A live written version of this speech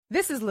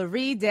This is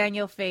Laree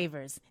Daniel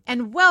Favors,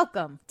 and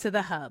welcome to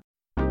The Hub.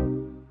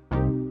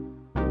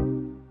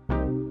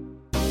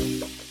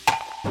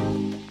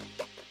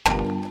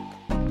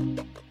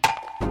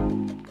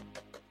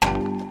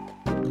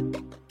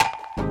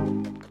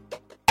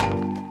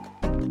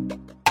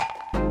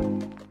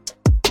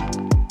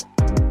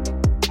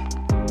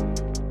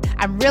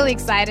 I'm really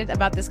excited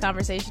about this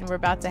conversation we're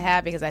about to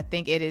have because I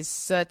think it is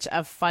such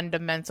a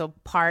fundamental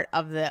part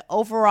of the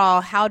overall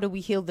how do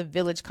we heal the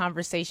village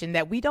conversation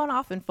that we don't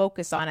often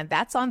focus on, and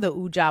that's on the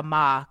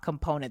Ujamaa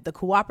component, the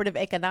cooperative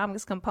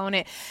economics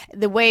component,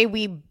 the way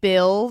we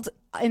build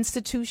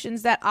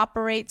institutions that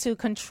operate to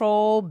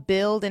control,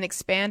 build, and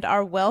expand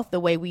our wealth, the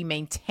way we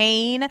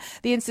maintain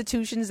the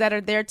institutions that are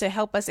there to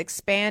help us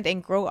expand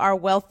and grow our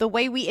wealth, the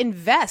way we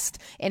invest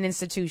in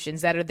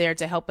institutions that are there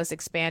to help us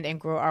expand and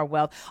grow our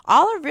wealth.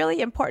 All are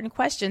really important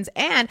questions,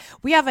 and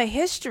we have a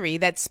history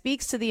that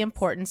speaks to the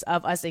importance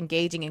of us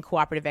engaging in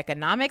cooperative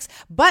economics,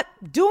 but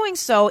doing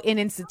so in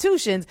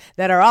institutions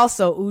that are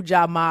also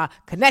Ujamaa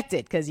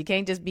connected, because you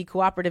can't just be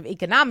cooperative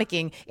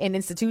economicing in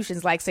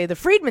institutions like, say, the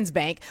Freedmen's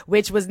Bank,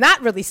 which was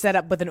not really set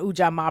up with an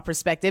Ujamaa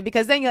perspective,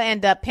 because then you'll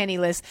end up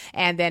penniless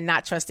and then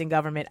not trusting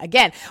government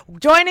again.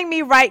 Joining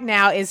me right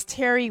now is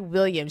Teri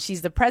Williams.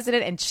 She's the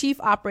president and chief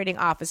operating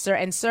officer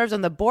and serves on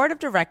the board of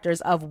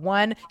directors of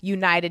One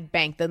United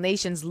Bank, the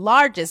nation's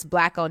largest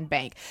Black-owned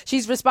bank.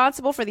 She's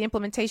responsible for the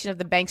implementation of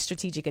the bank's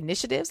strategic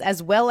initiatives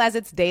as well as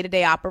its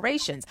day-to-day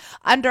operations.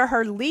 Under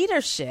her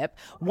leadership,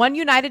 One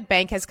United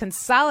Bank has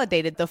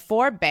consolidated the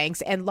four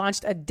banks and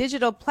launched a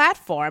digital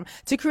platform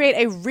to create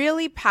a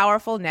really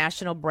powerful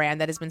national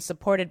brand that has been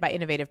supported by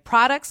innovative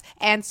products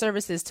and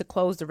services to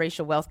close the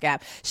racial wealth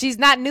gap. She's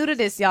not new to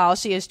this, y'all.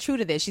 She is true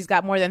to this. She's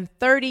got more than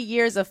 30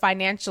 years of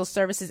financial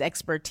services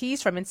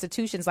expertise from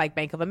institutions like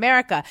Bank of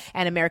America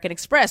and American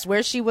Express,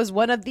 where she was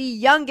one of the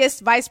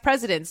youngest vice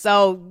presidents.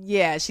 So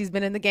yeah, she's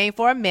been in the game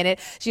for a minute.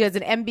 She has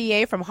an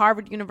MBA from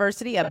Harvard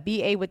University, a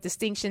BA with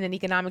distinction in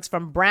economics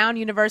from Brown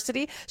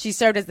University. She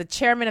served as the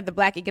chairman of the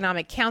Black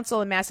Economic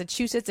Council in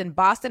Massachusetts and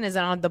Boston, is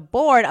on the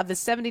board of the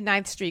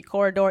 79th Street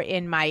Corridor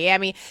in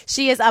Miami.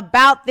 She is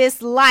about this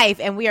life,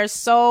 and we are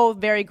so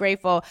very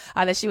grateful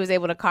that she was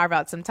able to carve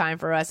out some time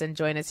for us and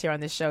join us here on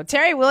this show.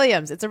 Teri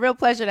Williams, it's a real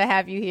pleasure to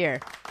have you here.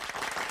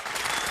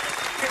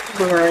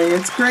 Lori,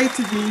 it's great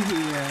to be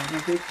here. I'm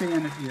a big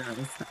fan of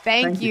yours.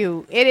 Thank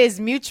you. It is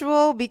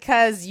mutual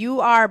because you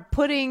are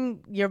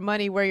putting your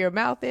money where your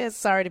mouth is.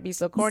 Sorry to be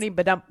so corny,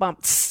 but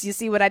you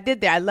see what I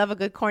did there? I love a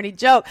good corny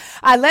joke.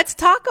 Let's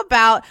talk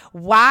about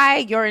why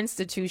your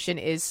institution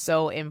is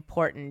so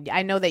important.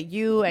 I know that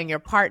you and your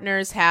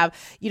partners have,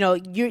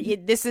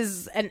 this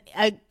is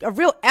a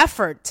real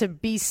effort to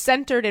be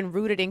centered and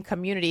rooted in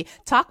community.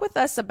 Talk with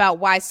us about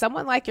why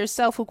someone like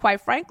yourself, who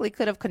quite frankly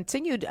could have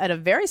continued at a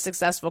very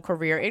successful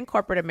career in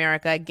corporate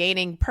America,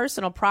 gaining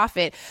personal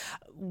profit.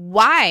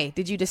 Why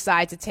did you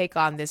decide to take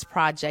on this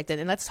project?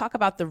 And let's talk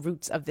about the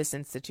roots of this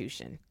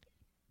institution.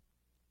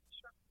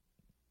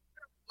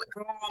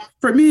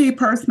 For me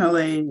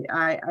personally,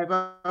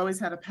 I've always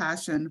had a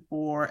passion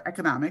for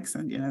economics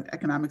and,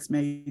 economics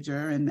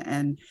major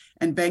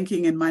and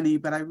banking and money,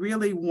 but I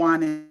really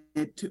wanted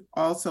to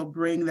also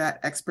bring that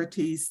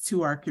expertise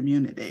to our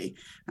community,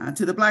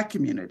 to the Black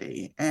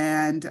community.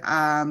 And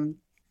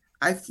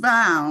I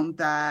found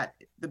that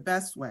the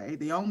best way,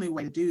 the only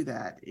way to do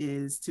that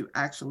is to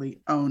actually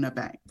own a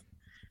bank.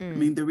 I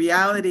mean, the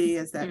reality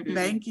is that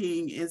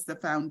banking is the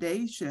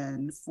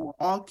foundation for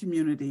all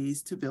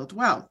communities to build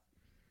wealth.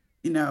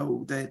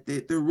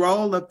 The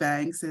role of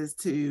banks is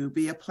to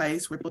be a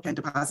place where people can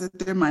deposit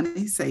their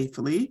money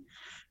safely,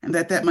 and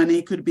that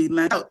money could be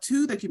lent out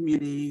to the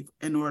community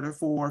in order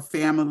for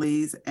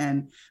families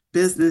and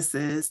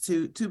businesses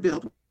to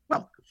build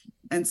wealth.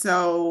 And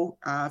so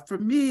for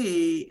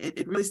me,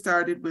 it really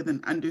started with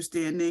an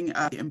understanding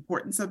of the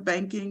importance of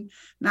banking,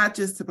 not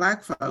just to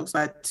Black folks,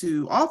 but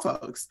to all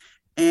folks.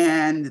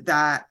 And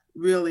that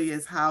really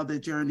is how the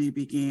journey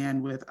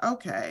began with,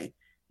 okay,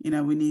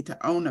 we need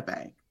to own a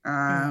bank.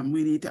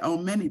 We need to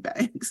own many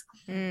banks.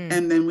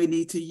 And then we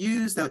need to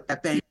use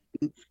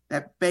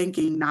that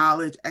banking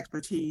knowledge,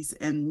 expertise,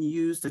 and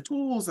use the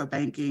tools of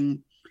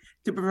banking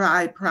to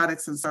provide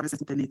products and services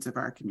to the needs of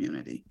our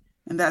community.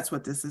 And that's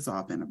what this has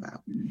all been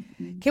about.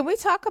 Can we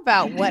talk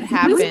about what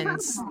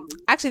happens?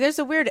 Actually, there's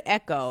a weird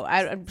echo.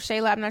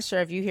 Shayla, I'm not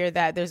sure if you hear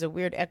that. There's a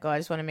weird echo. I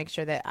just want to make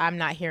sure that I'm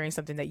not hearing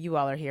something that you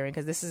all are hearing,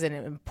 because this is an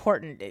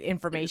important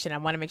information. I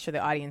want to make sure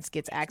the audience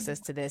gets access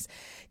to this.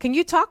 Can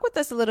you talk with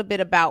us a little bit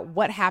about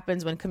what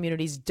happens when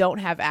communities don't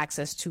have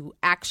access to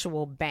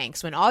actual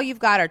banks, when all you've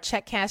got are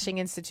check cashing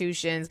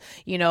institutions,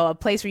 a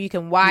place where you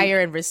can wire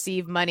and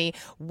receive money?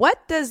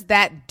 What does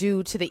that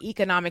do to the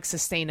economic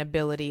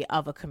sustainability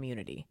of a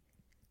community?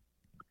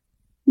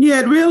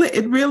 Yeah,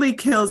 it really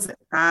kills it.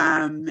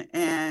 And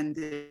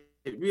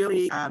it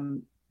really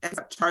ends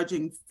up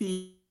charging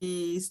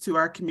fees to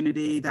our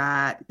community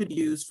that could be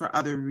used for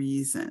other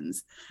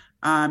reasons.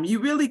 You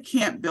really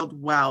can't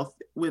build wealth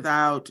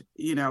without,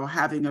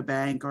 having a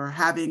bank or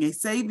having a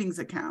savings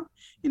account.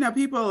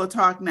 People will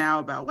talk now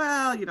about,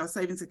 well,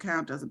 savings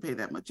account doesn't pay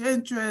that much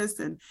interest,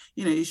 and,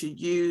 you should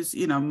use,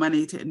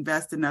 money to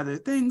invest in other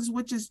things,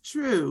 which is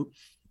true.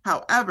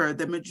 However,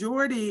 the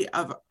majority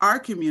of our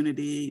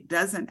community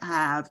doesn't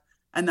have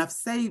enough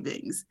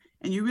savings,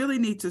 and you really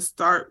need to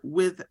start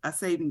with a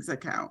savings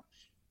account.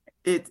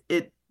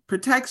 It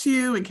protects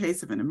you in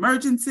case of an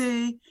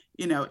emergency.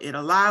 It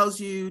allows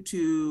you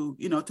to,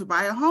 to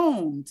buy a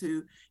home,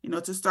 to,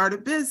 to start a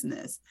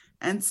business.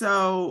 And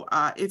so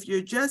if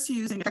you're just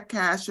using a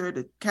cashier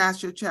to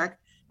cash your check,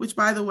 which,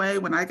 by the way,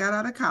 when I got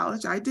out of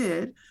college, I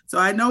did. So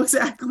I know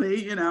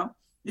exactly,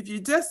 if you're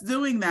just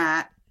doing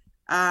that,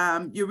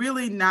 you're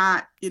really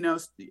not,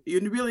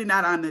 you're really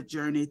not on the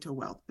journey to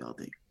wealth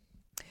building.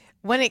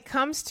 When it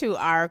comes to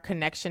our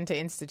connection to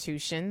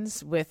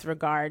institutions with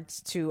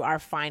regards to our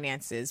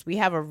finances, we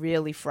have a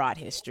really fraught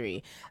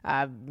history.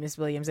 Ms.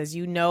 Williams, as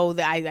you know,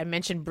 that I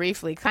mentioned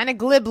briefly, kind of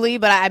glibly,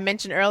 but I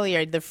mentioned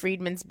earlier the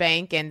Freedmen's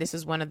Bank, and this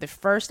was one of the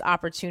first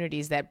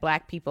opportunities that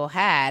Black people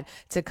had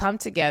to come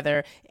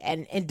together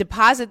and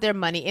deposit their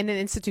money in an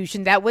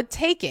institution that would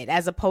take it,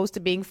 as opposed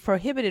to being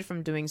prohibited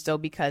from doing so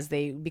because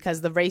the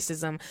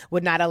racism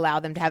would not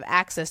allow them to have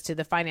access to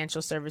the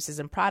financial services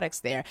and products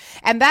there.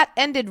 And that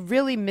ended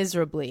really miserably,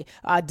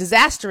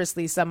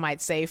 disastrously, some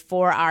might say,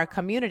 for our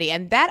community.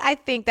 And that, I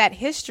think, that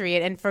history,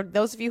 and for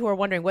those of you who are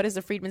wondering, what is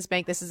the Freedmen's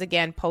Bank? This is,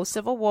 again,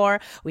 post-Civil War.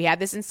 We had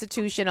this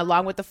institution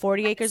along with the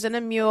 40 acres and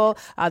a mule.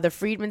 The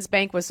Freedmen's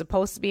Bank was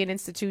supposed to be an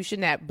institution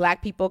that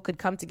Black people could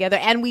come together,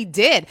 and we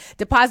did,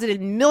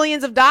 deposited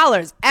millions of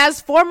dollars as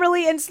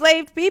formerly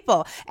enslaved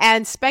people.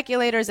 And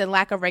speculators and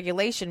lack of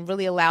regulation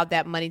really allowed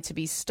that money to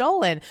be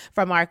stolen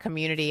from our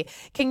community.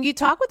 Can you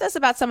talk with us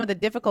about some of the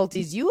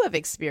difficulties you have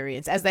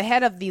experienced as the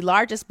head of the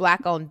largest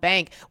Black-owned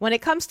bank when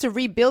it comes to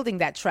rebuilding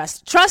that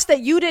trust that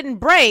you didn't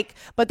break,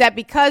 but that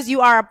because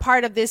you are a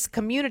part of this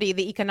community,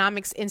 the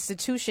economics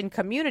institution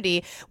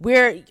community,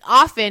 we're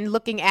often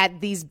looking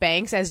at these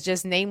banks as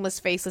just nameless,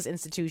 faceless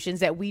institutions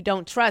that we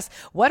don't trust.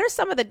 What are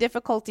some of the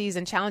difficulties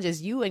and challenges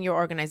you and your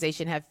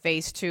organization have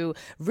faced to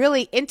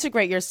really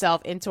integrate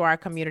yourself into our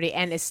community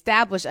and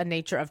establish a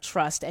nature of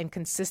trust and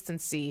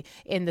consistency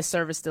in the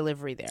service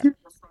delivery there?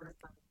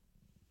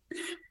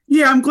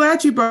 Yeah, I'm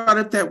glad you brought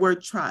up that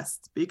word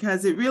trust,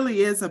 because it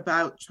really is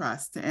about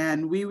trust.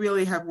 And we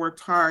really have worked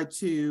hard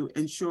to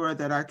ensure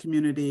that our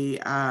community,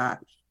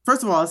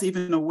 first of all, is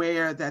even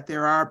aware that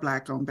there are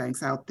Black-owned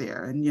banks out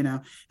there. And,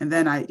 and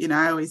then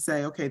I always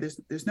say, okay,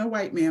 there's no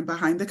white man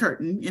behind the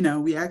curtain.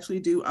 We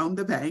actually do own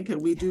the bank,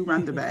 and we do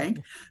run the bank.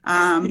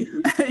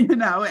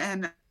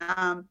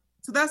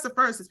 So that's the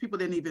first, is people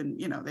didn't even,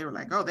 they were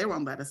like, oh, they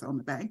won't let us own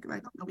the bank.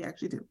 Like, no, we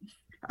actually do.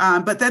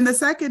 But then the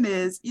second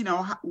is,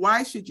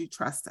 why should you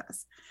trust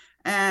us?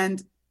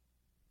 And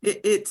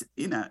it's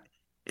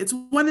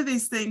one of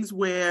these things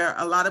where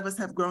a lot of us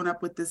have grown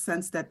up with this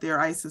sense that their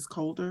ice is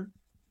colder.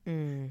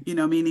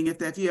 Meaning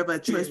if you have a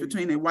choice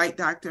between a white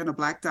doctor and a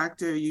Black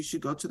doctor, you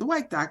should go to the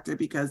white doctor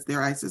because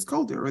their ice is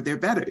colder or they're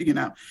better,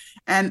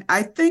 And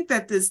I think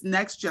that this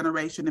next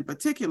generation in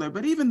particular,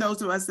 but even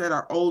those of us that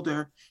are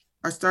older,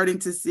 are starting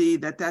to see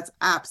that that's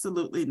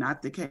absolutely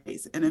not the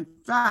case. And in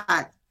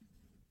fact,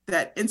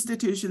 that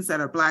institutions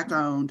that are Black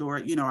owned, or,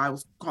 I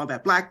will call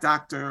that Black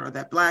doctor or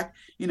that Black,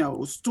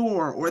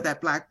 store or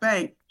that Black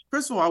bank,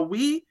 first of all,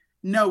 we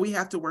know we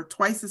have to work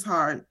twice as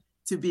hard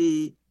to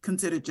be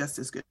considered just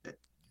as good. Right.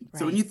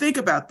 So when you think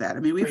about that, I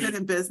mean, we've been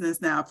in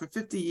business now for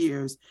 50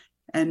 years,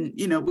 and,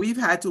 we've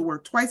had to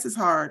work twice as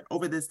hard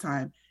over this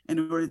time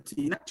in order to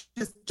be not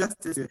just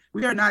as good.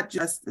 We are not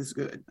just as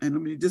good. And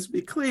let me just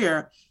be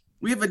clear,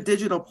 we have a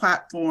digital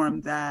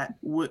platform that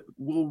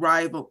will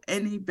rival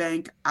any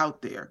bank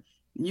out there.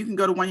 You can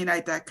go to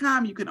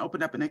oneunite.com. You can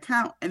open up an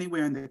account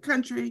anywhere in the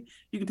country.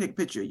 You can take a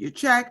picture of your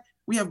check.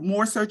 We have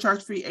more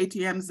surcharge-free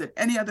ATMs than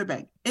any other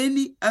bank in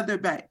the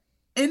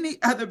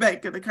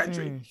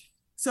country.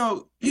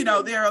 So,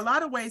 there are a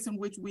lot of ways in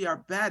which we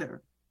are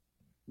better,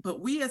 but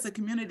we as a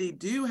community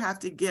do have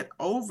to get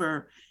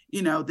over,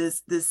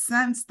 this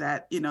sense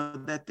that,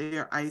 that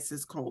their ice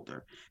is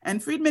colder.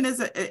 And Freedmen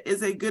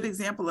is a good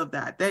example of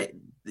that.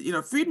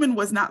 Freedmen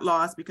was not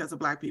lost because of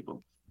Black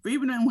people.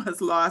 Freedmen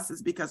was lost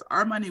is because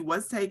our money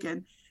was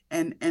taken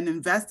and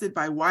invested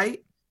by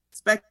white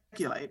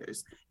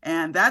speculators.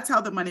 And that's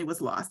how the money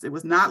was lost. It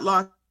was not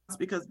lost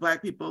because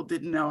Black people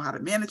didn't know how to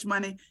manage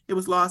money. It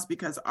was lost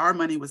because our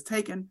money was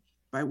taken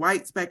by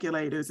white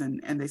speculators,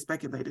 and they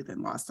speculated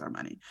and lost our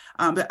money.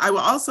 But I will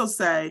also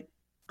say,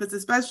 because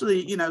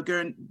especially,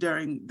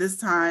 during this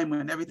time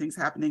when everything's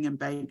happening in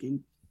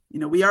banking,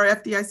 we are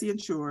FDIC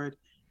insured.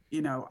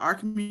 Our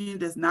community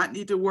does not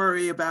need to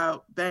worry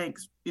about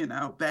banks.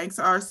 Banks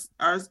are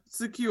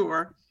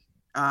secure.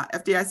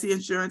 FDIC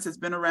insurance has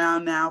been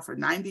around now for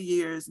 90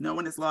 years. No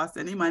one has lost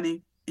any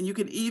money. And you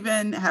can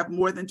even have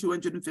more than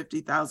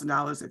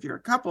 $250,000 if you're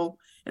a couple.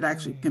 It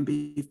actually can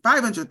be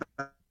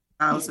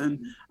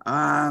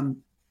 $500,000.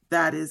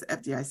 That is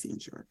FDIC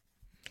insured.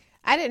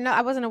 I didn't know.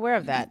 I wasn't aware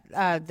of that.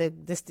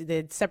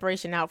 The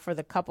separation out for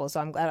the couple. So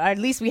I'm glad. Or at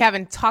least we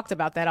haven't talked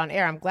about that on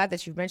air. I'm glad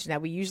that you mentioned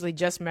that. We usually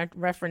just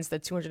reference the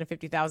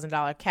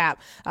 $250,000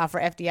 cap for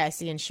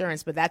FDIC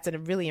insurance, but that's a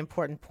really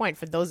important point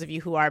for those of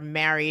you who are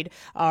married,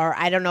 or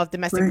I don't know if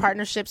domestic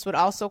partnerships would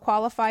also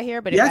qualify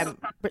here. But Yes.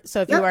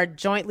 If you are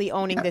jointly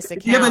owning this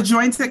account, if you have a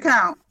joint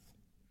account,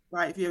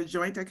 right? If you have a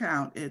joint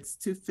account, it's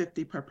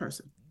 $250 per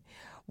person.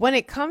 When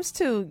it comes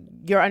to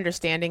your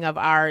understanding of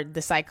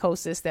the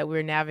psychosis that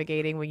we're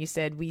navigating, when you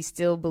said we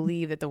still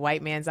believe that the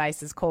white man's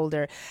ice is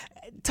colder,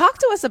 talk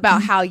to us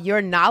about how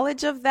your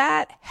knowledge of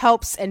that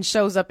helps and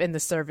shows up in the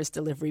service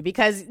delivery,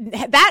 because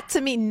that, to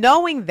me,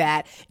 knowing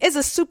that is a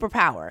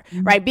superpower,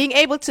 right? Being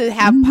able to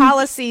have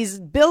policies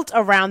built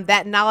around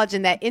that knowledge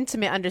and that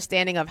intimate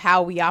understanding of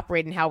how we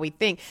operate and how we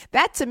think,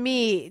 that to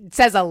me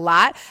says a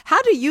lot.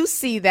 How do you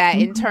see that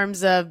in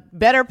terms of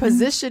better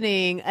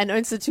positioning an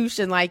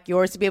institution like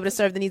yours to be able to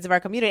serve the needs of our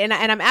community? And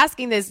I'm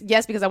asking this,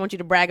 yes, because I want you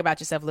to brag about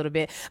yourself a little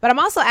bit, but I'm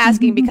also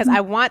asking because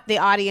I want the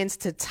audience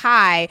to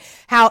tie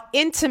how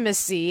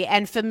intimacy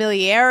and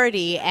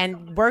familiarity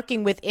and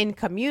working within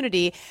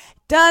community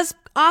does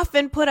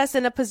often put us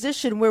in a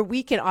position where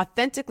we can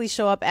authentically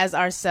show up as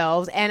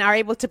ourselves and are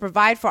able to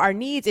provide for our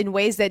needs in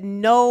ways that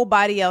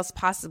nobody else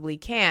possibly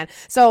can.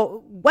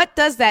 So what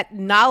does that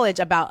knowledge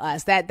about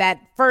us,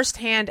 that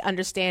firsthand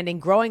understanding,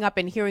 growing up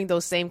and hearing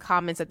those same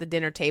comments at the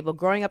dinner table,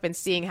 growing up and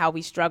seeing how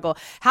we struggle,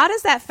 how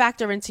does that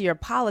factor into your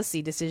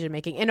policy decision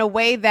making in a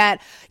way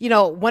that,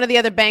 one of the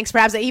other banks,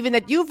 perhaps even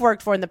that you've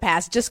worked for in the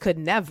past, just could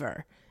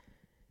never?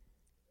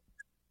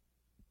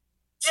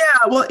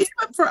 Yeah, well,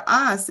 even for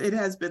us, it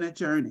has been a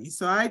journey.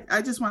 So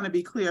I just want to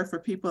be clear for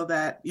people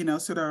that,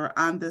 sort of are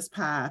on this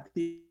path.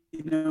 We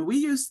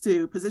used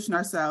to position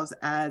ourselves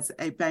as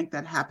a bank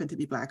that happened to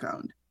be Black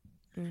owned.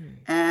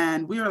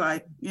 And we were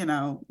like,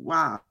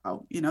 wow,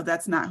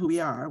 that's not who we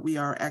are. We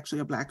are actually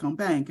a Black owned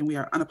bank and we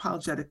are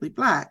unapologetically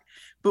Black.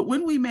 But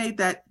when we made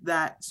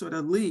that sort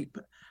of leap,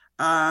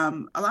 a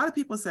lot of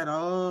people said,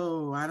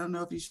 oh, I don't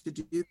know if you should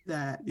do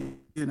that,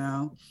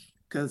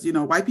 because,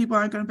 white people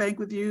aren't going to bank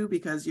with you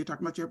because you're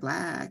talking about you're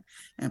Black,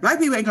 and Black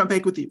people ain't going to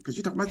bank with you because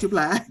you're talking about you're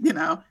Black,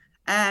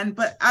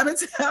 but I'm going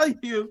to tell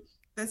you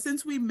that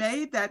since we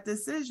made that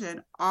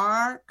decision,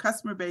 our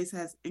customer base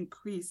has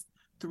increased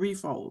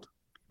threefold.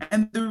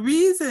 And the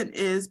reason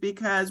is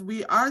because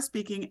we are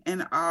speaking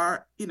in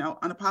our,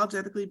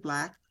 unapologetically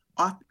Black,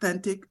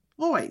 authentic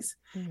voice.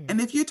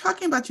 And if you're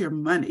talking about your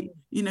money,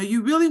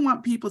 you really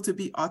want people to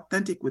be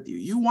authentic with you.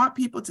 You want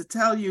people to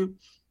tell you,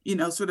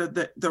 sort of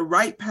the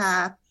right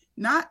path,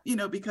 not,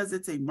 because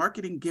it's a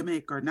marketing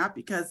gimmick or not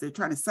because they're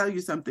trying to sell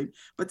you something,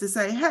 but to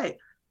say, hey,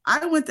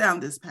 I went down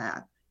this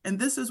path and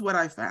this is what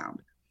I found.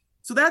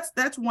 So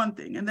that's one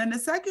thing. And then the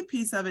second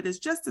piece of it is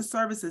just the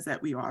services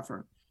that we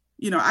offer.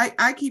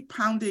 I keep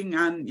pounding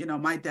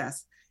on, my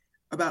desk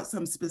about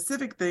some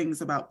specific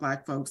things about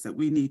Black folks that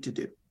we need to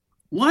do.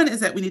 One is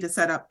that we need to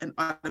set up an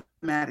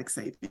automatic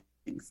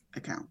savings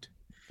account.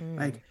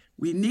 Like,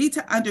 we need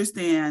to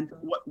understand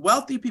what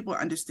wealthy people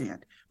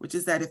understand, which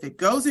is that if it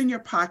goes in your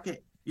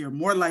pocket, you're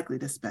more likely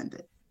to spend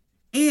it.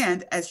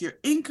 And as your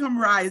income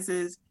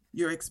rises,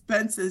 your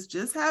expenses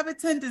just have a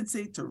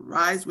tendency to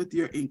rise with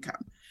your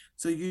income.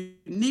 So you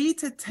need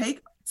to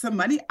take some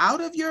money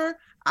out of your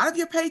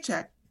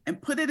paycheck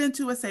and put it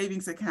into a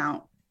savings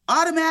account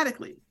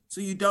automatically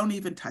so you don't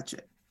even touch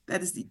it.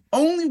 That is the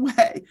only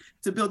way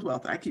to build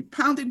wealth. I keep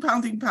pounding,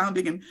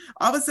 and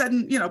all of a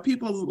sudden,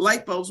 people's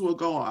light bulbs will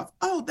go off.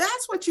 Oh,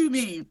 that's what you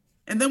mean.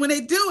 And then when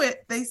they do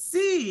it, they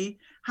see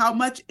how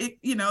much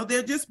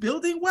they're just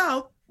building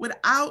wealth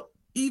without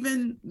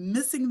even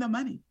missing the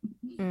money.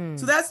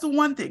 So that's the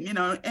one thing,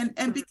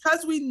 and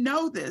because we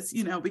know this,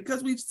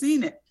 because we've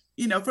seen it,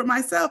 for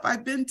myself,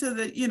 I've been to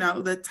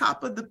the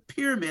top of the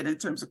pyramid in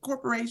terms of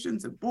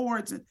corporations and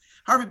boards and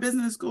Harvard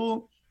Business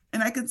School,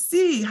 and I could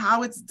see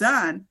how it's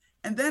done.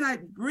 And then I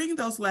bring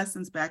those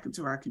lessons back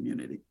into our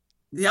community.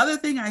 The other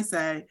thing I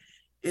say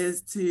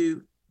is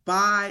to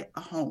buy a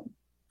home.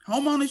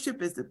 Home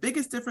ownership is the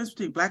biggest difference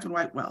between Black and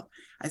white wealth.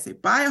 I say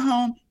buy a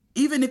home,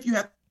 even if you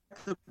have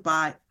to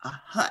buy a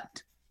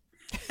hut.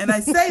 And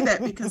I say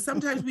that because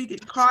sometimes we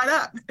get caught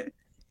up.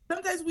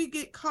 Sometimes we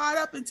get caught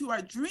up into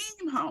our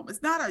dream home.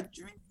 It's not our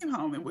dream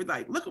home. And we're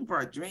like looking for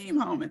our dream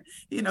home. And,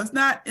 it's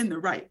not in the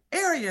right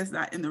area. It's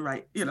not in the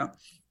right, And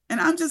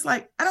I'm just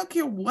like, I don't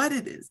care what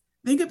it is.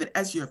 Think of it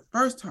as your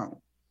first home.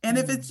 And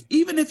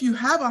even if you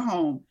have a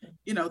home,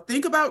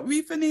 think about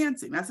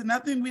refinancing. That's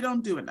another thing we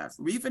don't do enough,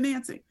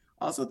 refinancing.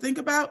 Also think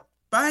about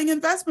buying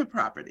investment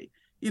property,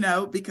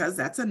 because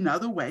that's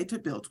another way to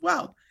build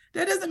wealth.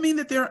 That doesn't mean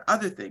that there are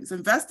other things.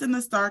 Invest in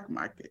the stock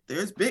market.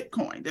 There's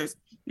Bitcoin.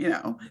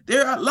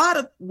 There are a lot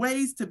of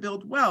ways to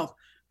build wealth,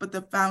 but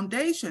the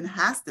foundation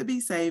has to be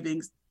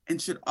savings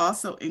and should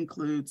also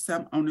include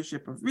some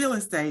ownership of real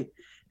estate.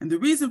 And the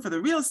reason for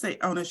the real estate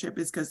ownership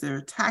is because there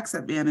are tax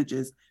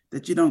advantages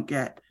that you don't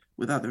get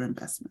with other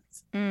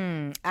investments.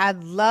 I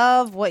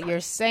love what you're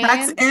saying.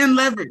 Tax and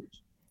leverage.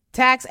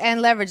 Tax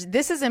and leverage.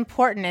 This is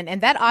important,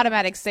 and that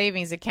automatic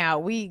savings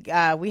account, we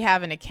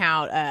have an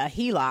account,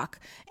 HELOC,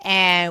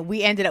 and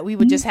we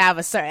would just have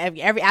a certain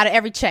out of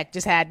every check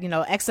just had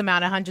X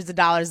amount of hundreds of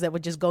dollars that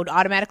would just go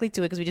automatically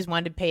to it because we just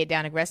wanted to pay it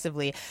down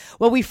aggressively.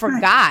 Well, we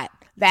forgot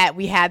that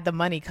we had the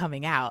money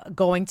coming out,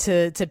 going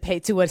to pay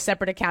to a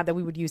separate account that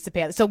we would use to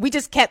pay. So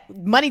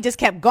money just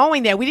kept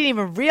going there. We didn't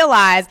even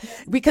realize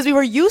because we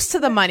were used to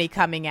the money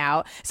coming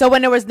out. So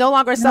when there was no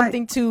longer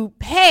something to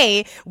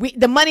pay,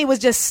 the money was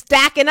just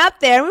stacking up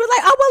there. And we were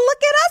like, oh, well,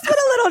 look at us with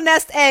a little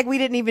nest egg we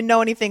didn't even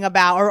know anything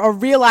about or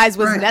realize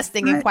was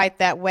nesting in quite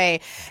that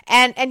way.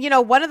 And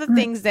one of the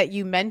things that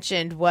you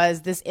mentioned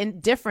was this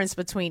difference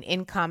between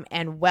income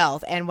and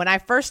wealth. And when I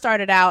first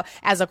started out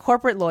as a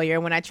corporate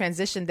lawyer, when I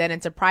transitioned then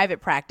into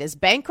private practice,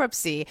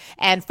 bankruptcy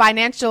and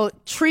financial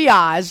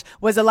triage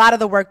was a lot of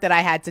the work that I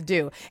had to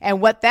do.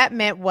 And what that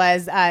meant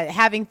was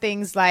having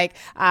things like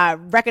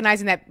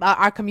recognizing that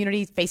our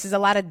community faces a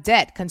lot of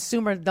debt,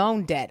 consumer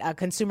loan debt,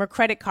 consumer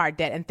credit card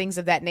debt, and things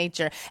of that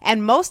nature.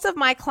 And most of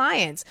my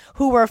clients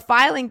who were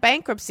filing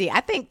bankruptcy,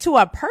 I think to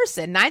a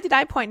person,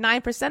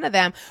 99.9% of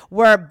them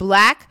were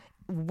Black,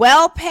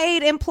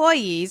 well-paid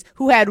employees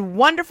who had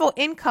wonderful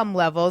income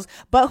levels,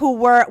 but who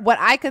were what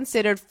I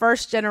considered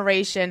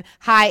first-generation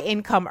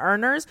high-income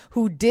earners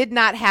who did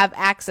not have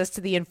access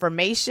to the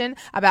information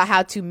about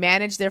how to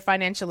manage their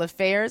financial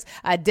affairs,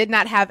 did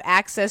not have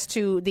access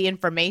to the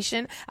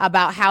information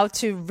about how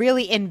to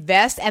really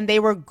invest, and they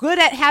were good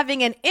at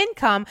having an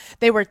income.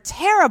 They were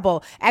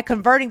terrible at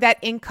converting that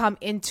income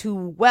into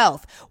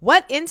wealth.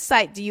 What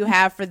insight do you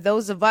have for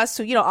those of us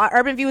who, our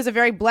Urban View is a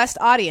very blessed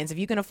audience. If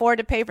you can afford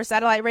to pay for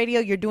satellite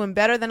radio, you're doing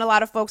better than a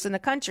lot of folks in the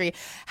country.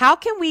 How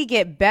can we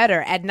get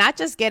better at not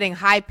just getting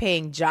high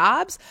paying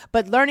jobs,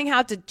 but learning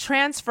how to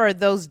transfer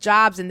those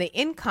jobs and the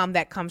income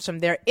that comes from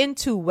there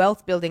into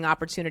wealth building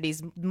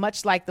opportunities,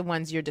 much like the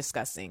ones you're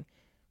discussing?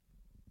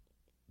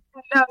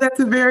 No,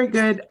 that's a very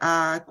good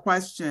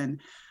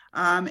question.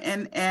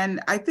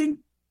 And I think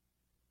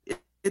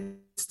it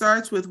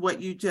starts with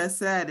what you just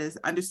said, is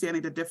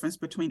understanding the difference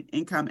between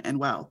income and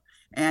wealth,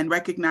 and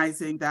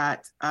recognizing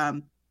that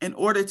in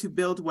order to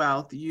build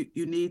wealth,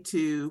 you need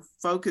to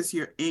focus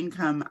your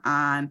income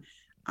on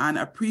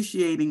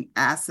appreciating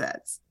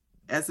assets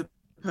as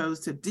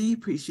opposed to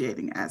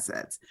depreciating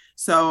assets.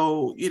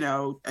 So,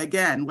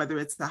 again, whether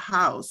it's the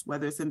house,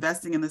 whether it's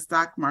investing in the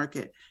stock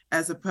market,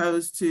 as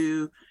opposed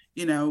to,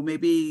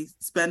 maybe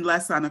spend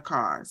less on a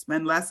car,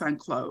 spend less on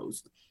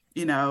clothes,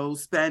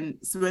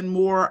 spend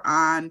more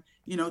on,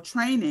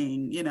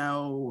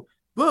 training,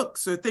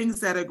 books or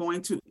things that are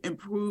going to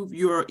improve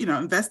your,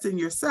 invest in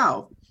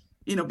yourself.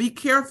 Be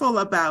careful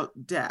about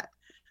debt,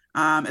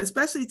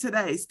 especially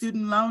today,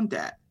 student loan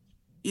debt.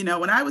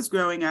 When I was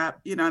growing up,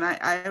 and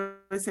I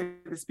always say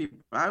to this people,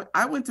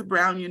 I went to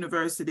Brown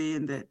University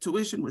and the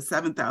tuition was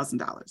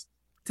 $7,000.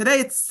 Today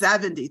it's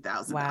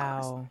 $70,000.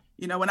 Wow.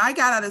 When I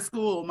got out of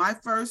school, my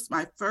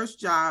first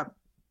job,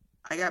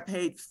 I got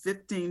paid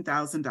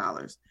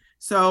 $15,000.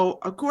 So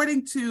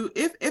according to,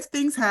 if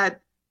things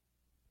had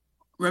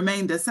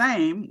remain the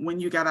same when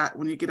you get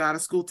out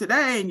of school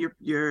today and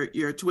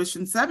your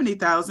tuition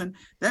 $70,000,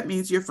 that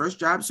means your first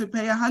job should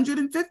pay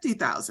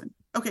 $150,000.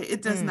 Okay,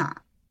 it does not.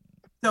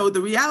 So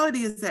the reality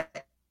is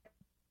that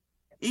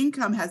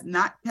income has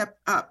not kept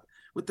up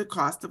with the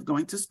cost of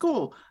going to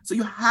school. So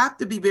you have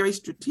to be very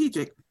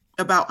strategic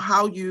about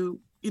how you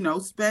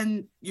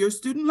spend your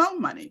student loan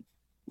money,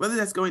 whether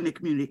that's going to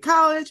community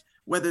college,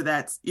 whether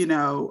that's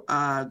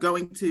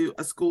going to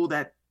a school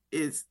that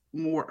is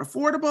more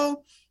affordable,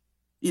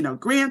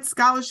 grants,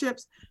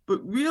 scholarships, but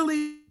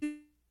really,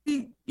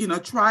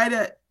 try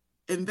to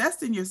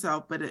invest in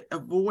yourself, but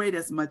avoid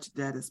as much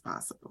debt as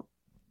possible.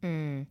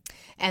 And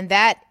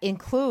that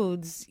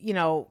includes,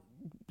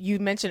 you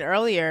mentioned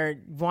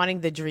earlier wanting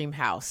the dream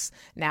house.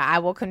 Now, I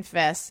will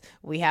confess,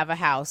 we have a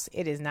house.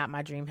 It is not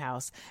my dream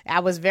house.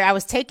 I was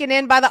taken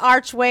in by the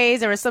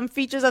archways. There were some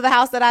features of the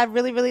house that I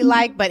really, really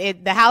like,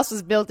 but the house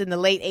was built in the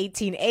late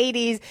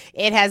 1880s.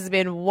 It has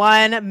been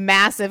one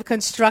massive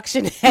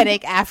construction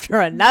headache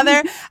after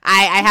another.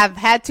 I have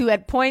had to,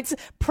 at points,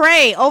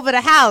 pray over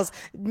the house,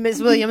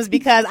 Ms. Williams,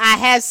 because I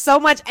had so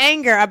much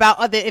anger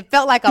about it.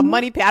 Felt like a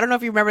money pit. I don't know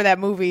if you remember that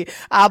movie,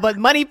 but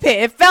Money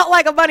Pit. It felt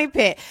like a money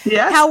pit.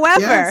 Yes,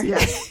 However,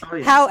 yes. Oh,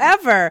 yes.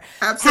 However,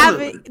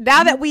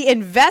 now that we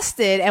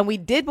invested and we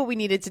did what we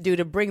needed to do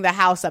to bring the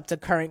house up to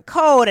current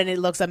code and it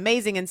looks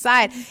amazing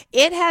inside,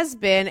 it has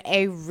been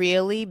a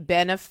really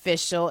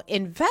beneficial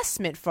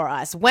investment for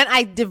us. When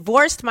I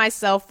divorced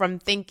myself from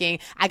thinking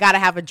I got to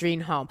have a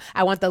dream home,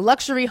 I want the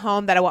luxury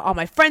home that I want all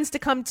my friends to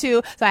come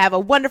to, so I have a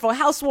wonderful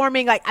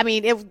housewarming.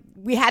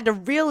 We had to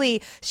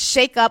really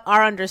shake up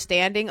our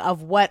understanding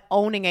of what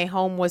owning a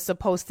home was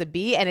supposed to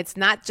be. And it's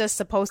not just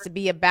supposed to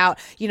be about,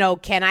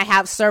 can I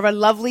have serve a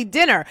lovely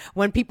dinner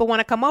when people want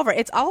to come over.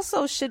 It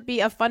also should be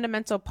a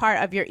fundamental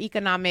part of your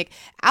economic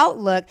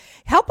outlook.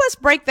 Help us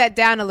break that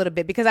down a little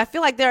bit, because I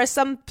feel like there are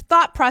some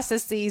thought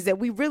processes that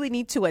we really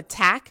need to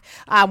attack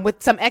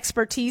with some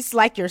expertise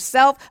like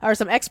yourself, or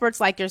some experts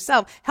like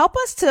yourself. Help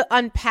us to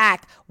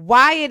unpack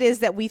why it is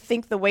that we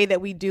think the way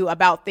that we do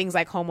about things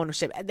like home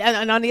ownership.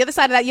 And on the other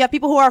side of that, you have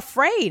people who are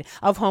afraid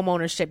of home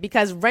ownership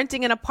because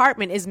renting an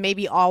apartment is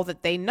maybe all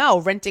that they know.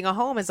 Renting a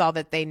home is all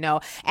that they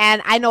know.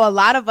 And I know a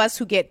lot of us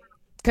who get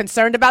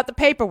concerned about the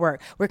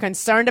paperwork. We're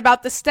concerned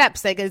about the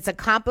steps. It's a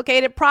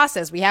complicated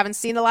process. We haven't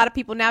seen a lot of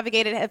people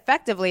navigate it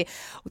effectively.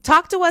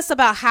 Talk to us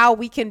about how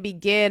we can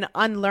begin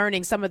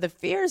unlearning some of the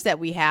fears that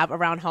we have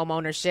around home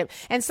ownership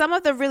and some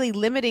of the really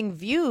limiting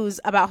views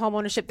about home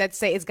ownership that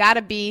say it's got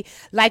to be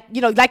like,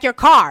 like your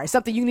car,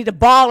 something you need to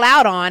ball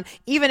out on,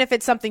 even if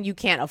it's something you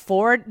can't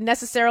afford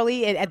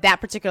necessarily at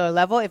that particular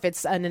level. If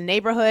it's in a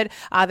neighborhood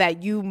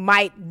that you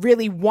might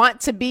really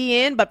want to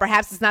be in, but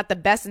perhaps it's not the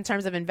best in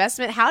terms of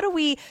investment. How do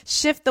we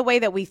shift the way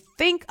that we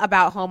think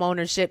about home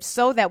ownership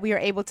so that we are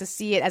able to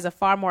see it as a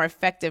far more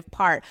effective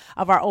part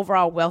of our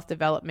overall wealth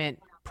development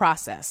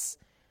process?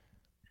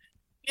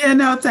 Yeah,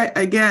 no,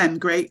 again,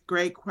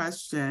 great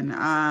question.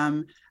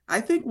 I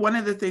think one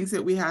of the things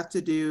that we have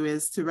to do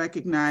is to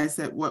recognize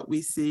that what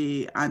we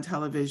see on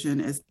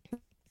television is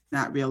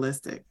not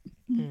realistic.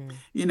 I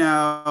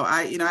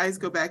always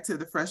go back to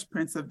the Fresh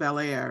Prince of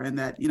Bel-Air and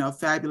that,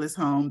 fabulous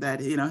home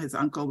that, his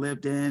uncle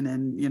lived in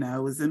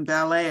and, was in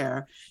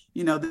Bel-Air.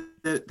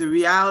 The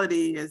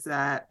reality is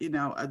that,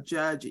 a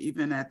judge,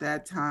 even at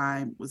that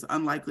time, was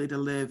unlikely to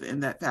live in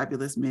that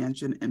fabulous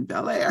mansion in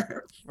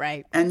Bel-Air.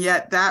 Right. And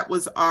yet that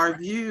was our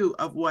view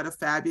of what a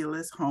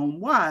fabulous home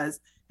was.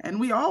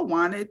 And we all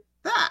wanted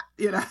that,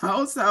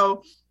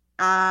 so,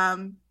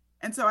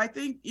 and so I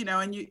think,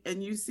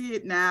 and you see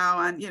it now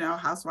on,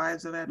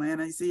 Housewives of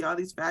Atlanta, you see all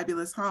these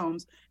fabulous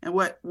homes. And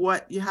what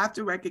you have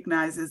to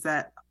recognize is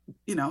that,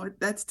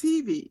 that's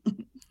TV.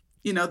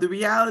 The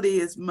reality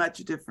is much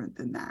different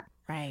than that.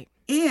 Right.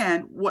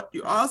 And what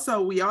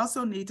we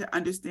also need to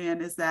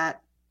understand is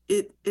that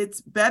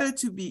it's better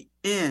to be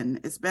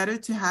it's better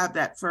to have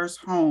that first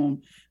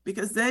home,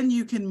 because then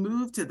you can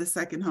move to the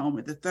second home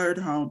or the third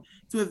home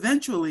to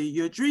eventually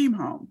your dream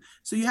home.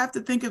 So you have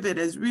to think of it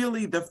as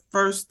really the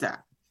first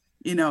step.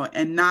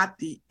 And not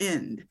the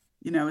end.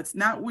 It's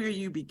not where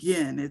you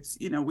begin, it's,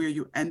 where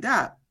you end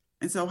up.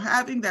 And so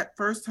having that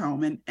first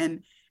home and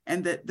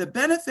the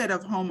benefit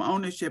of home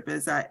ownership,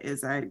 as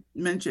I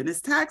mentioned,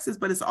 is taxes,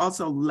 but it's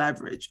also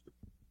leverage.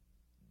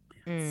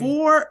 It's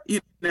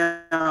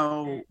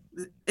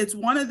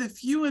one of the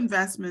few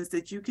investments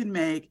that you can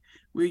make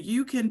where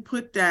you can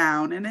put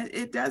down, and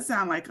it does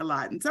sound like a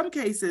lot. In some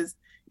cases,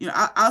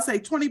 I'll say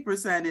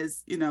 20%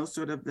 is,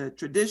 sort of the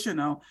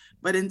traditional,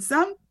 but in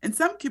some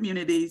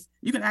communities,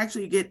 you can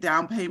actually get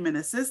down payment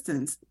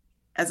assistance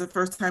as a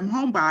first-time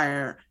home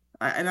buyer.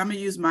 And I'm going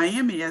to use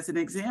Miami as an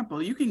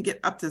example. You can get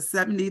up to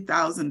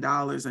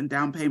 $70,000 in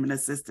down payment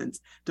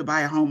assistance to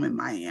buy a home in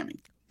Miami.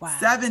 Wow.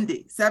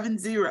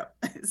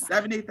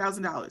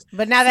 $70,000.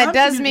 But now that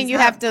does mean you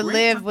have to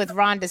live with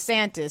Ron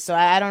DeSantis. So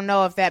I don't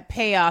know if that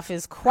payoff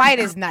is quite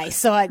as nice.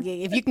 So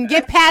if you can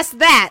get past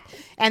that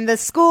and the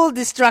school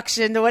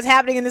destruction, what's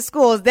happening in the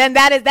schools, then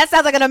that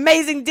sounds like an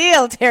amazing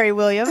deal, Teri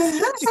Williams.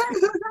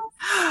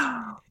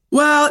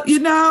 Well,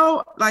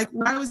 like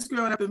when I was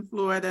growing up in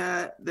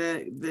Florida,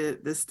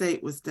 the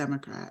state was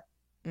Democrat.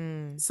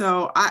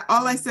 So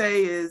all I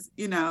say is,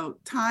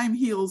 time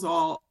heals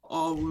all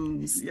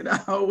wounds.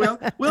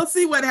 We'll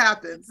see what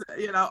happens,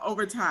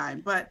 over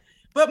time. But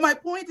my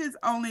point is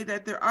only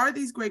that there are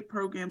these great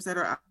programs that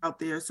are out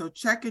there. So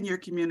check in your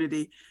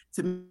community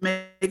to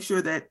make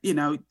sure that,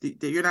 that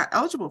you're not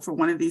eligible for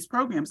one of these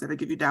programs that'll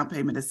give you down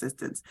payment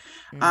assistance.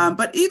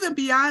 But even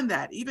beyond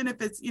that, even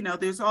if it's,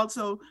 there's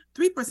also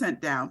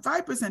 3% down,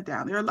 5%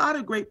 down. There are a lot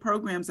of great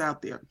programs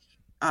out there.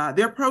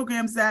 There are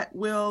programs that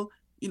will,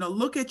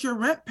 look at your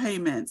rent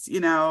payments,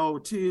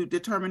 to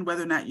determine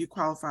whether or not you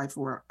qualify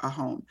for a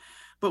home.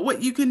 But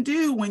what you can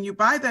do when you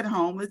buy that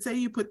home, let's say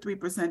you put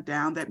 3%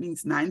 down, that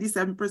means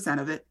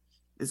 97% of it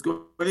is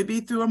going to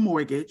be through a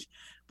mortgage.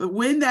 But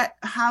when that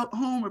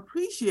home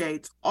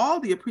appreciates,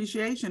 all the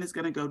appreciation is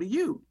going to go to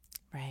you.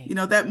 Right.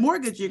 That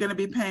mortgage you're going to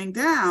be paying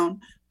down,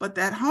 but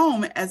that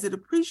home, as it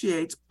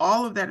appreciates,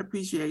 all of that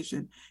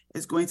appreciation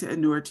is going to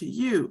inure to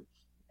you.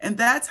 And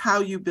that's how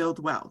you build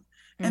wealth.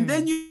 And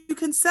then you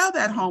can sell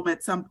that home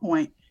at some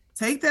point,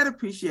 take that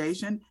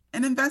appreciation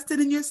and invest it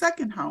in your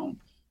second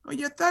home or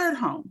your third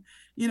home.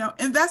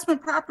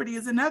 Investment property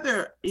is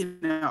another,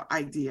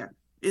 idea,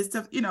 is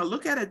to,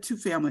 look at a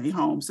 2-family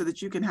home so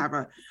that you can have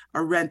a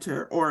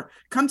renter or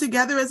come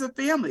together as a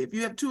family. If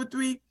you have 2 or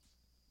 3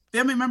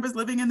 family members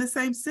living in the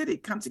same city,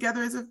 come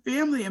together as a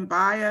family and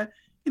buy a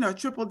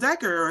triple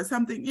decker or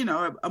something,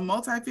 a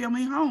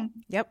multi-family home.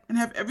 Yep. And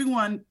have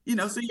everyone,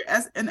 so you're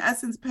in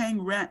essence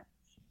paying rent,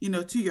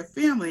 to your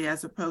family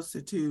as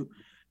opposed to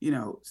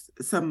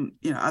some,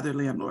 other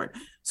landlord.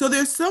 So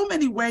there's so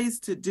many ways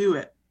to do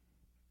it.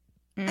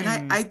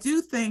 And I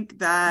do think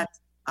that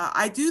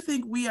I do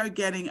think we are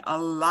getting a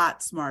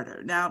lot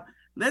smarter. Now,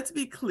 let's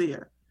be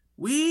clear.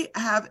 We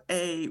have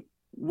a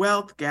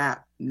wealth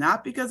gap,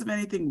 not because of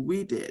anything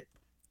we did,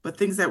 but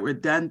things that were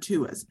done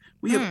to us.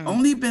 We have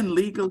only been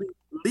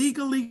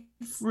legally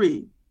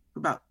free for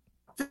about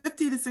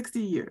 50 to 60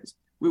 years,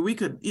 where we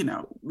could,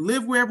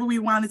 live wherever we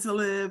wanted to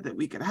live, that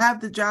we could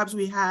have the jobs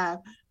we have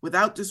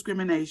without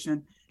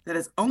discrimination. That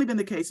has only been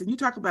the case. And you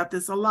talk about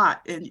this a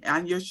lot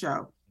on your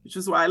show, which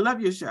is why I love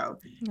your show.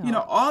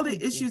 All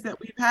the issues that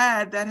we've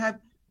had that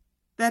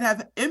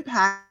have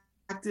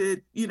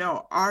impacted,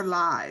 our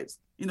lives.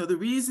 The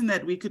reason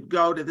that we could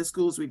go to the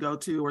schools we go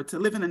to or to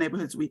live in the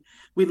neighborhoods we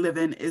live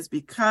in is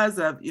because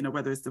of,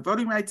 whether it's the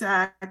Voting Rights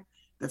Act,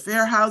 the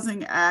Fair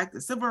Housing Act,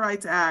 the Civil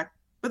Rights Act,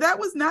 but that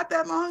was not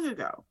that long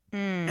ago.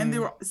 And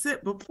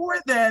before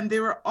then,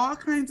 there were all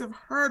kinds of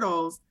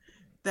hurdles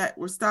that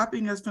were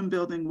stopping us from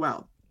building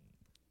wealth.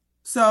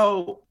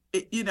 So,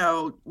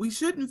 we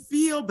shouldn't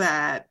feel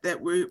bad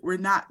that we're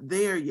not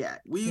there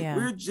yet.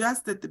 We're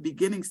just at the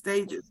beginning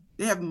stages.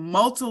 They have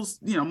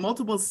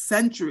multiple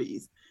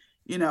centuries,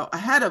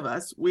 ahead of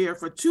us, where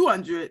for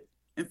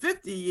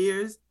 250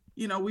 years,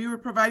 we were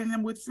providing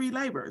them with free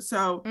labor.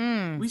 So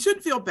we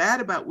shouldn't feel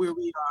bad about where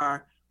we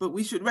are, but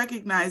we should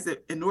recognize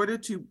that in order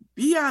to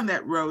be on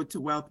that road to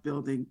wealth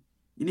building,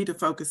 you need to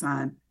focus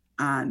on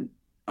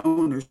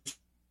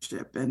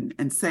ownership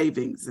and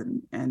savings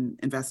and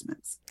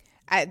investments.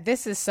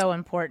 This is so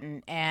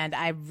important, and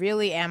I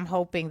really am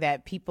hoping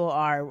that people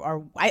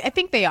are I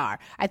think they are.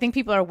 I think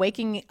people are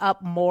waking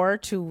up more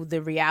to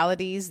the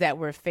realities that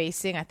we're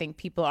facing. I think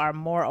people are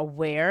more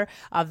aware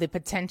of the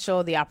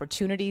potential, the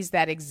opportunities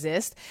that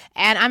exist,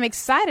 and I'm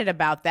excited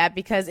about that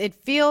because it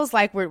feels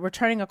like we're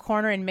turning a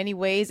corner in many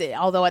ways,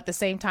 although at the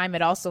same time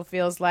it also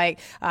feels like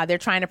they're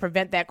trying to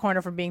prevent that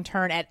corner from being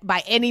turned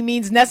by any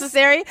means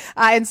necessary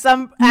in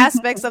some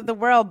aspects of the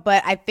world.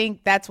 But I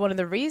think that's one of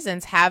the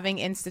reasons having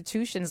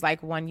institutions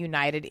like One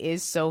United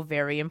is so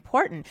very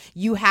important.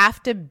 You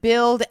have to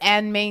build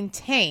and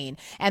maintain.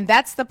 And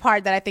that's the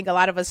part that I think a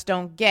lot of us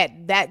don't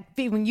get. That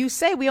when you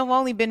say we have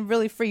only been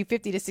really free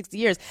 50 to 60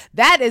 years,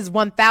 that is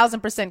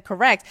 1000%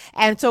 correct.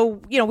 And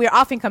so, we're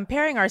often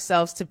comparing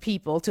ourselves to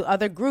people, to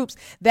other groups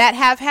that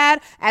have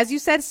had, as you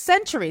said,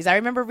 centuries. I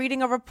remember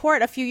reading a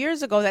report a few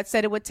years ago that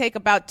said it would take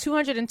about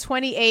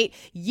 228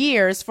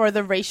 years for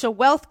the racial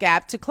wealth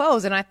gap to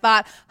close. And I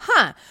thought,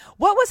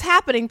 what was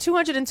happening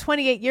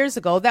 228 years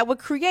ago that would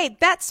create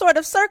that sort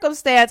of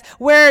circumstance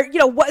where,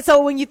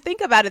 so when you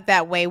think about it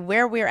that way,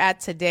 where we're at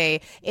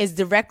today is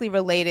directly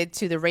related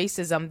to the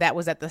racism that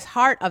was at the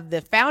heart of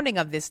the founding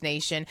of this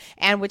nation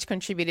and which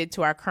contributed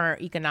to our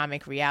current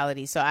economic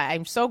reality. So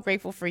I'm so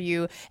grateful for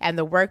you and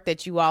the work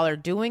that you all are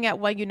doing at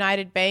One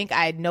United Bank.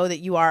 I know that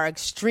you are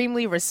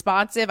extremely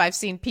responsive. I've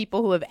seen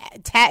people who have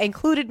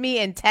included me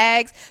in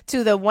tags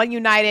to the One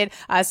United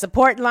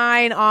support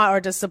line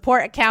or the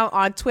support account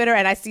on Twitter,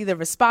 and I see the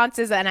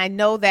responses, and I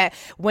know that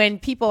when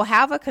people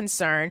have a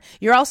concern,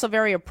 you're also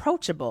very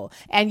approachable,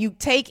 and you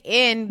take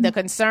in the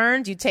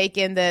concerns, you take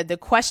in the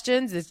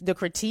questions, the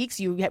critiques,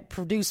 you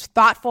produce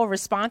thoughtful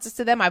responses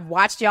to them. I've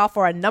watched y'all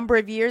for a number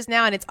of years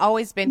now, and it's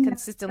always been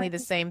consistently the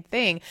same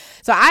thing.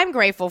 So I'm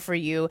grateful for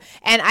you,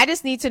 and I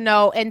just need to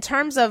know, in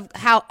terms of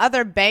how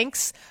other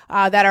banks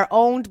that are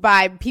owned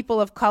by people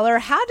of color,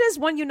 how does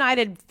One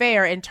United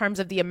fare in terms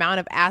of the amount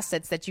of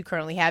assets that you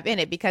currently have in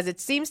it? Because it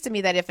seems to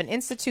me that if an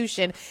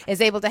institution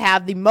is able to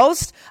have the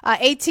most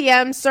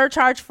ATMs,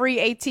 surcharge-free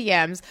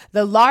ATMs,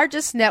 the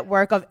largest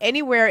network of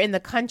anywhere in the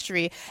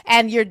country,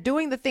 and you're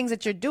doing the things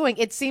that you're doing,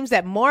 it seems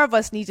that more of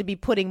us need to be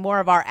putting more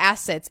of our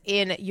assets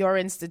in your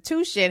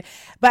institution.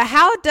 But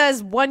how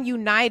does One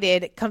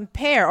United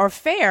compare or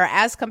fare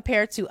as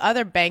compared to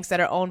other banks that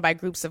are owned by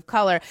groups of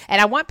color?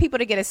 And I want people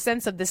to get a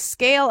sense of the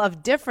scale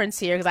of difference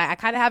here, because I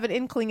kind of have an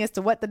inkling as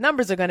to what the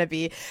numbers are going to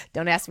be.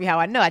 Don't ask me how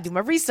I know. I do my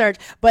research.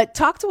 But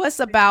talk to us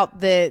about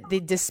the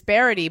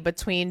disparity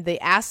between the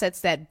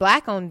assets that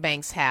Black-owned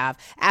banks have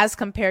as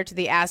compared to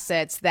the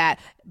assets that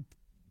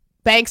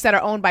banks that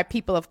are owned by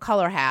people of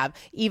color have,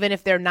 even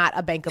if they're not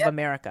a Bank of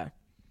America.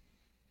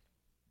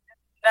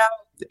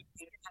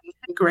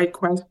 Great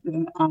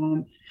question.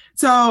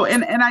 So,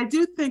 and I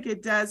do think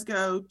it does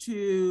go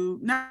to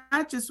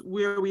not just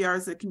where we are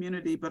as a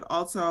community, but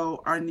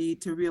also our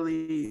need to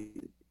really,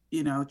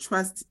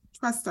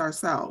 trust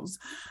ourselves.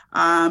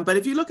 But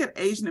if you look at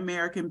Asian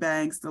American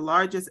banks, the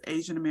largest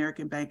Asian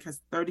American bank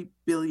has $30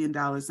 billion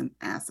in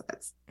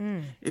assets.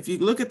 If you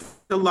look at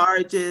the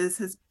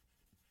largest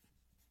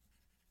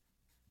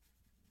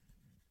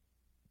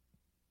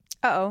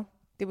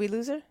did we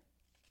lose her?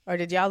 Or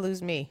did y'all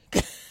lose me?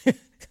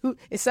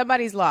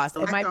 Somebody's lost.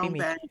 It might be me.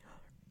 Bank.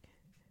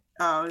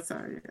 Oh,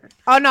 sorry.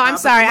 Oh, no, I'm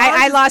sorry.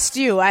 I lost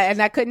you.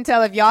 And I couldn't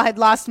tell if y'all had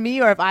lost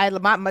me or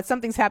if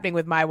something's happening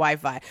with my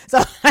Wi-Fi.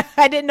 So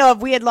I didn't know if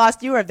we had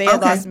lost you or if they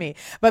had lost me.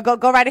 But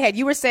go right ahead.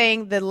 You were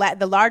saying the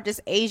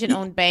largest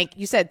Asian-owned bank,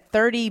 you said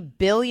 $30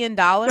 billion?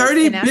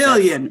 $30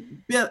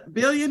 billion.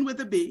 Billion with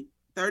a B.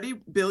 30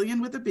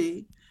 billion with a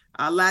B.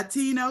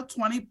 Latino,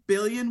 20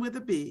 billion with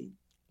a B.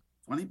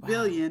 20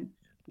 billion.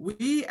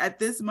 We at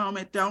this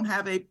moment don't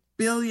have a $1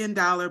 billion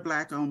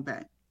Black-owned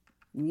bank.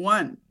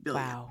 1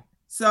 billion. Wow.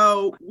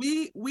 So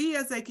we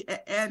as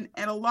and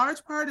a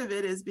large part of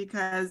it is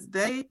because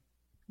they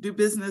do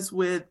business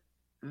with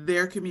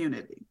their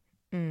community.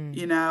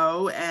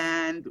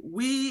 And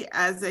we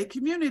as a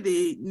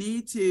community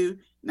need to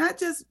not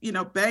just,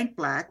 bank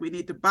Black, we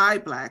need to buy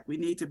Black, we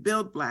need to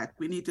build Black,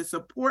 we need to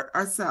support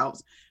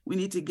ourselves. We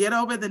need to get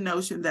over the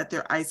notion that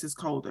their ice is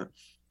colder.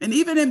 And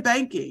even in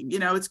banking,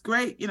 it's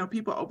great,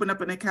 people open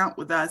up an account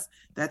with us,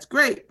 that's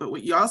great. But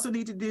what you also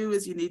need to do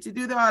is you need to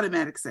do the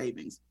automatic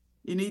savings.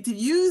 You need to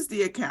use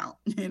the account,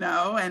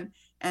 and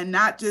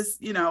not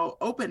just,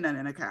 open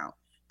an account.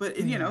 But,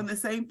 and the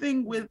same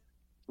thing with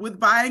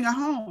buying a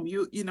home.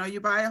 You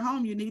buy a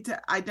home, you need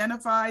to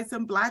identify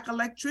some Black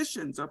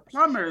electricians or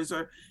plumbers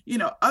or,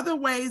 other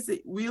ways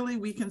that really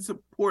we can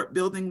support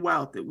building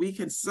wealth, that we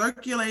can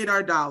circulate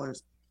our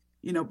dollars,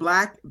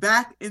 Black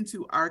back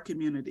into our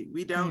community.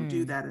 We don't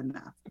do that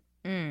enough.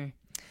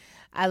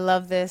 I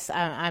love this.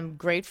 I'm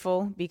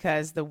grateful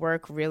because the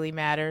work really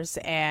matters,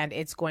 and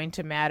it's going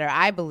to matter,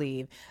 I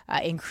believe,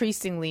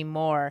 increasingly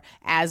more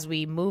as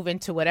we move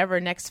into whatever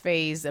next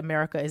phase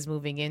America is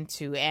moving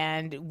into.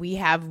 And we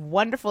have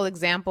wonderful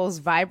examples,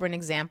 vibrant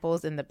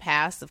examples in the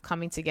past of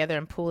coming together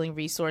and pooling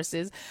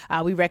resources.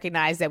 We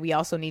recognize that we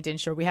also need to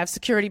ensure we have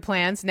security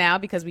plans now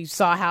because we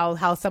saw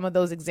how some of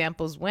those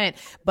examples went.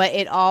 But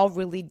it all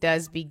really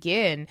does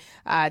begin,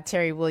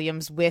 Teri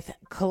Williams, with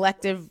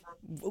collective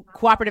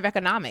cooperative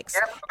economics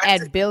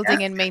and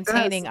building and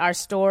maintaining our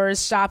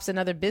stores, shops, and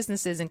other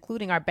businesses,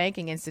 including our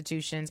banking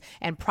institutions,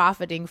 and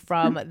profiting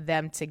from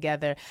them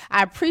together.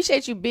 I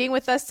appreciate you being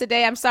with us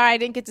today. I'm sorry I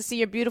didn't get to see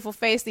your beautiful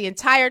face the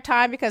entire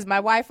time because my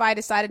Wi-Fi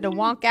decided to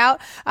wonk out.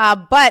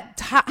 But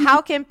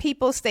how can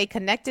people stay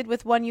connected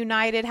with One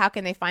United? How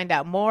can they find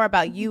out more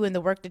about you and the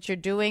work that you're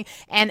doing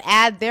and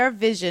add their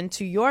vision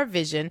to your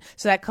vision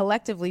so that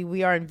collectively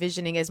we are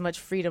envisioning as much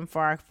freedom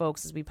for our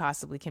folks as we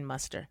possibly can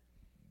muster?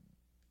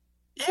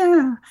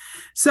 Yeah.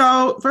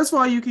 So first of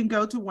all, you can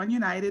go to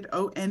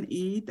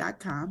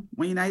oneunited.com.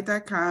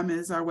 Oneunited.com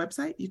is our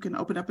website. You can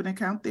open up an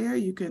account there.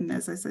 You can,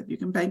 as I said, you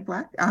can bank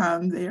Black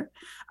there.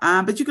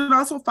 But you can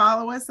also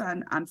follow us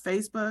on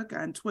Facebook,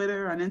 on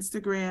Twitter, on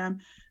Instagram.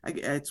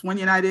 It's One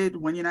United,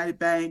 One United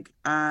Bank.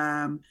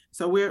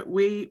 So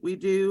we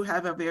do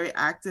have a very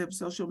active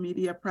social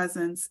media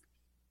presence.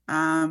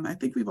 I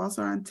think we've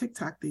also on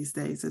TikTok these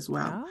days as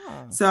well.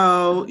 Oh.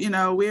 So,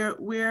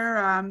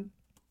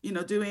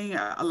 we're doing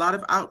a lot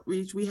of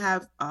outreach. We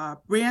have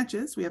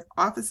branches. We have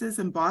offices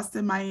in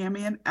Boston,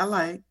 Miami, and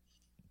LA,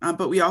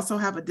 but we also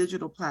have a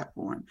digital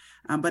platform.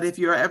 But if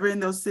you're ever in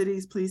those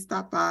cities, please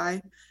stop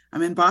by.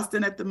 I'm in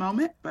Boston at the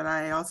moment, but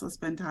I also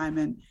spend time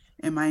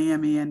in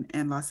Miami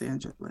and Los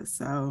Angeles.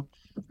 So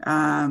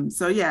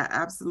yeah,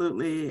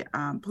 absolutely.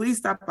 Please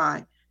stop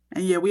by.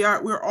 And yeah,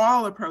 we're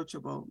all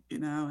approachable,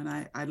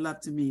 and I'd love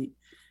to meet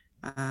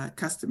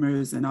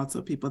customers and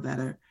also people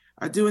that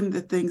are doing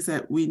the things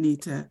that we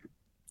need to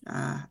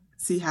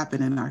see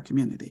happen in our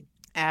community.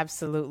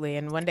 Absolutely.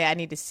 And one day I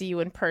need to see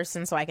you in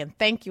person so I can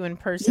thank you in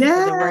person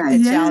for the work that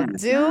y'all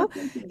do.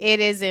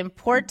 It is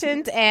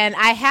important. And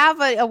I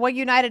have a One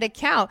United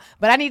account,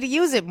 but I need to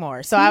use it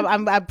more. So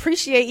I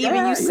appreciate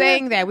even you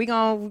saying that. We're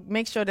going to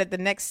make sure that the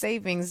next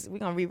savings, we're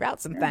going to reroute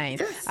some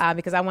things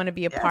because I want to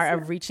be a part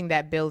of reaching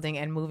that building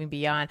and moving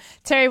beyond.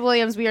 Teri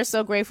Williams, we are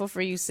so grateful for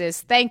you,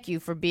 sis. Thank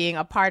you for being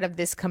a part of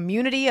this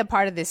community, a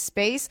part of this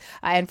space,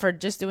 and for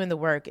just doing the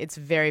work. It's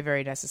very,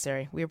 very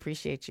necessary. We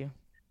appreciate you.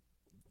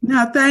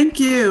 No, thank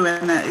you.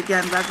 And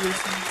again, love your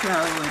show.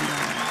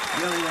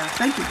 And really,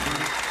 thank you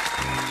for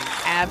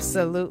it.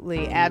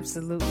 Absolutely.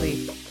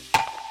 Absolutely.